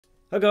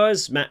Hi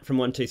guys, Matt from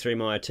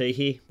 123myIT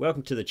here.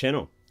 Welcome to the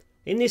channel.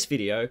 In this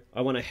video,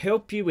 I want to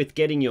help you with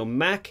getting your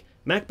Mac,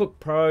 MacBook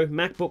Pro,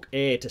 MacBook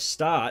Air to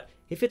start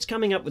if it's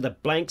coming up with a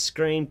blank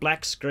screen,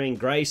 black screen,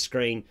 grey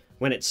screen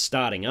when it's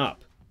starting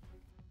up.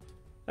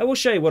 I will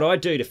show you what I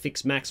do to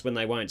fix Macs when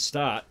they won't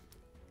start.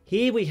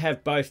 Here we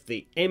have both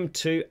the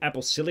M2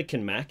 Apple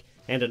Silicon Mac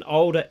and an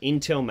older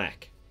Intel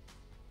Mac.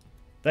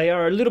 They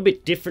are a little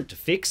bit different to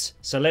fix,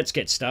 so let's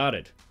get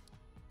started.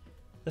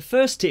 The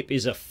first tip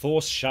is a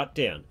forced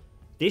shutdown.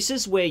 This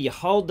is where you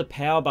hold the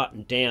power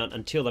button down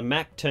until the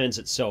Mac turns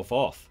itself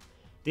off.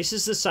 This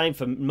is the same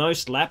for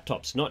most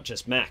laptops, not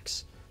just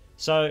Macs.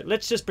 So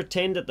let's just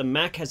pretend that the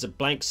Mac has a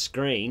blank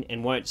screen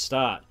and won't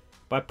start.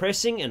 By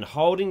pressing and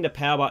holding the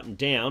power button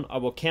down, I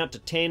will count to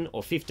 10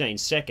 or 15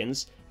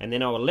 seconds and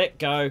then I will let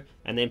go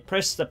and then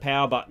press the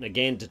power button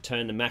again to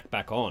turn the Mac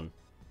back on.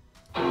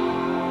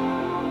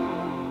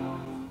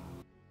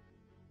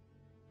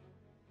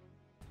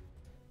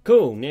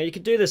 Cool, now you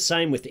can do the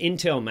same with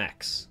Intel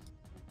Macs.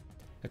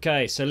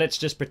 Okay, so let's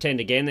just pretend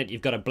again that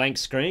you've got a blank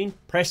screen.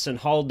 Press and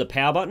hold the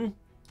power button.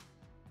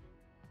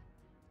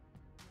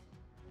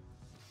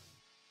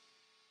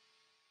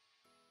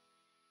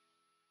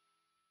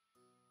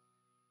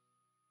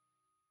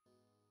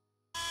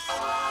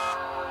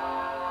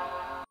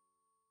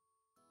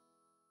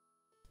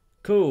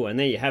 Cool, and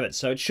there you have it.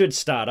 So it should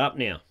start up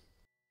now.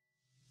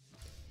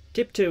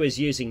 Tip 2 is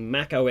using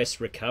macOS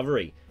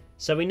Recovery.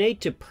 So we need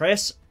to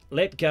press,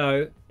 let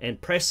go, and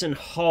press and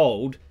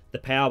hold the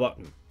power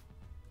button.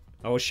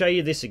 I will show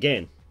you this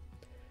again.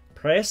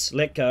 Press,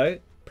 let go,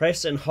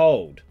 press and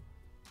hold.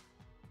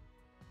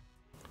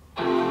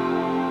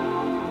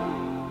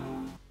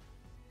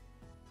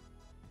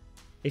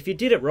 If you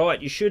did it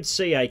right, you should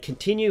see a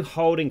continue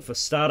holding for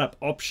startup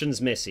options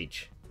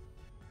message.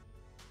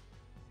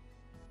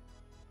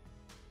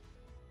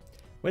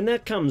 When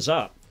that comes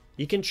up,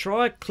 you can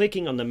try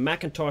clicking on the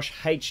Macintosh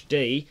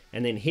HD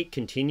and then hit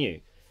continue.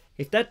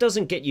 If that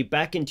doesn't get you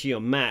back into your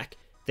Mac,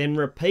 then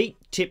repeat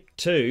tip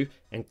 2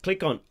 and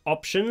click on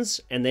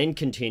options and then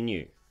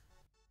continue.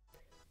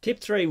 Tip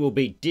 3 will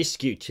be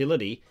disk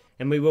utility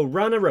and we will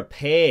run a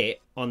repair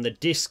on the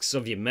disks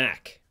of your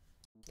Mac.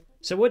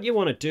 So what you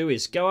want to do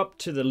is go up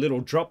to the little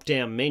drop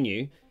down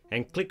menu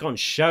and click on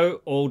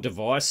show all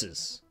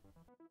devices.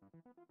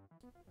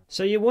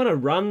 So you want to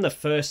run the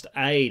first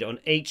aid on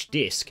each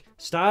disk,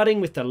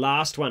 starting with the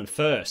last one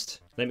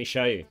first. Let me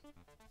show you.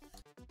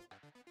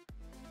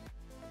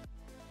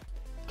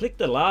 Click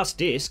the last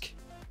disk,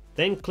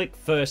 then click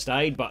first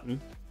aid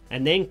button,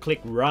 and then click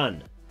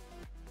run.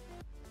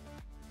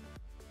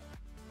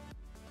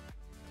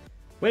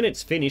 When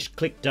it's finished,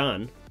 click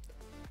done,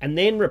 and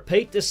then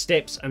repeat the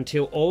steps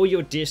until all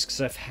your disks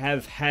have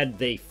had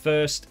the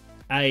first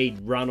aid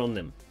run on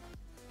them.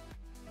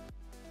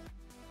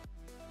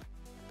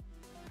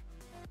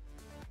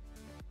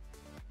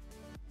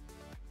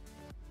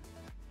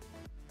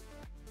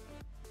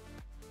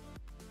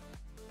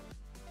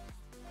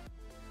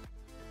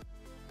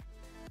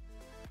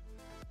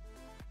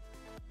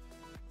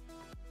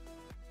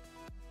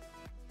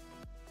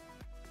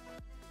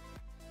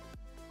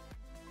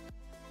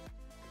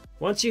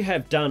 Once you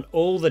have done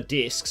all the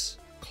disks,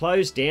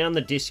 close down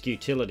the disk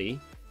utility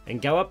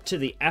and go up to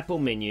the Apple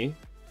menu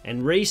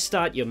and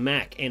restart your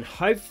Mac, and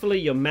hopefully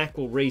your Mac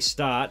will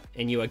restart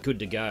and you are good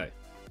to go.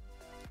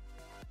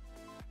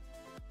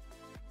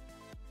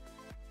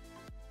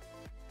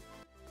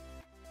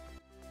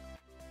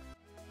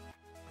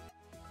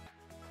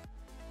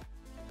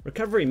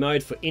 Recovery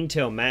mode for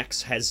Intel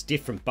Macs has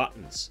different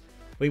buttons.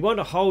 We want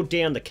to hold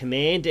down the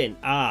Command and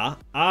R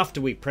after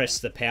we press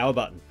the power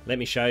button. Let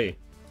me show you.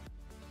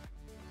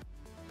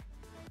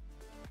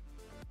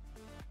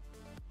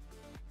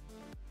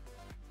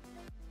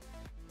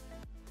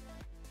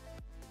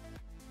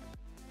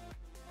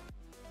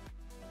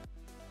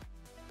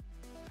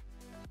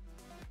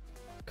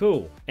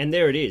 Cool, and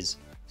there it is.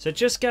 So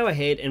just go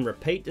ahead and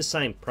repeat the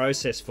same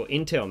process for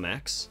Intel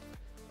Macs.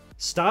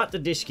 Start the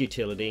disk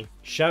utility,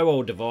 show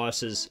all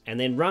devices, and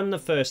then run the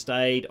first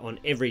aid on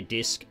every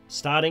disk,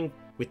 starting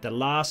with the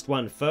last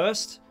one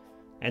first,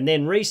 and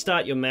then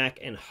restart your Mac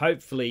and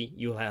hopefully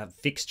you'll have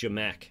fixed your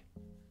Mac.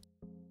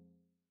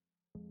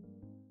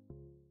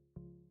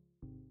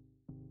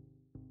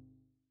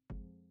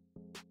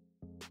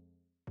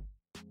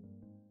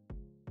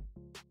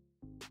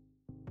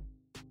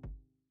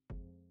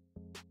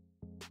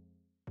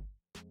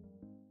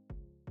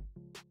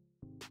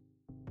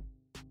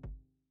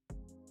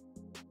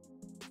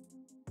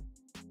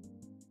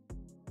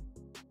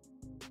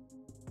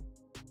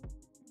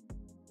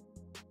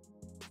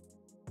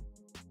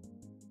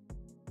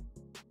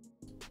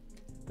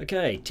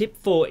 Okay, tip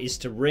 4 is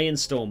to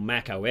reinstall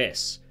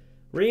macOS.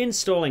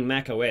 Reinstalling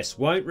macOS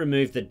won't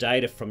remove the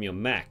data from your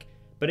Mac,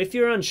 but if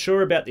you're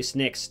unsure about this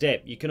next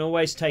step, you can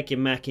always take your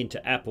Mac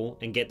into Apple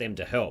and get them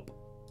to help.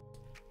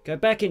 Go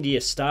back into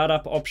your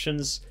startup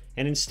options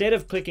and instead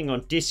of clicking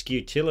on disk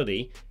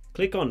utility,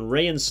 click on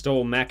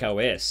reinstall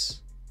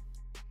macOS.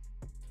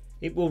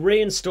 It will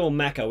reinstall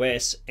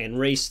macOS and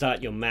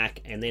restart your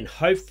Mac, and then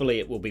hopefully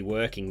it will be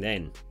working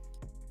then.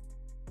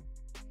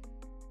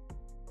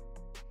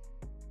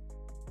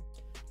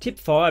 Tip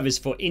 5 is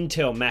for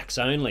Intel Macs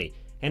only,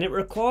 and it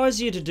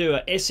requires you to do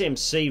a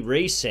SMC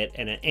reset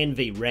and an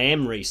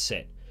NVRAM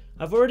reset.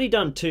 I've already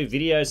done 2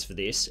 videos for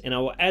this, and I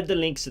will add the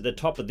links at the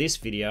top of this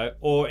video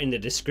or in the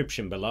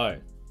description below.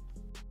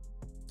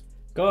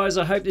 Guys,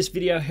 I hope this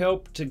video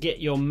helped to get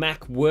your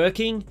Mac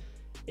working.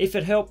 If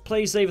it helped,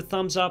 please leave a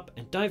thumbs up,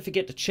 and don't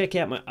forget to check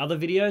out my other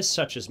videos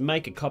such as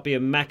make a copy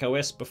of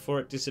macOS before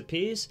it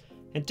disappears.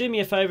 And do me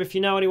a favour, if you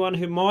know anyone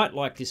who might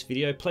like this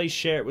video, please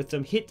share it with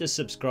them, hit the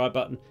subscribe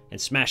button and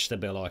smash the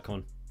bell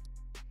icon.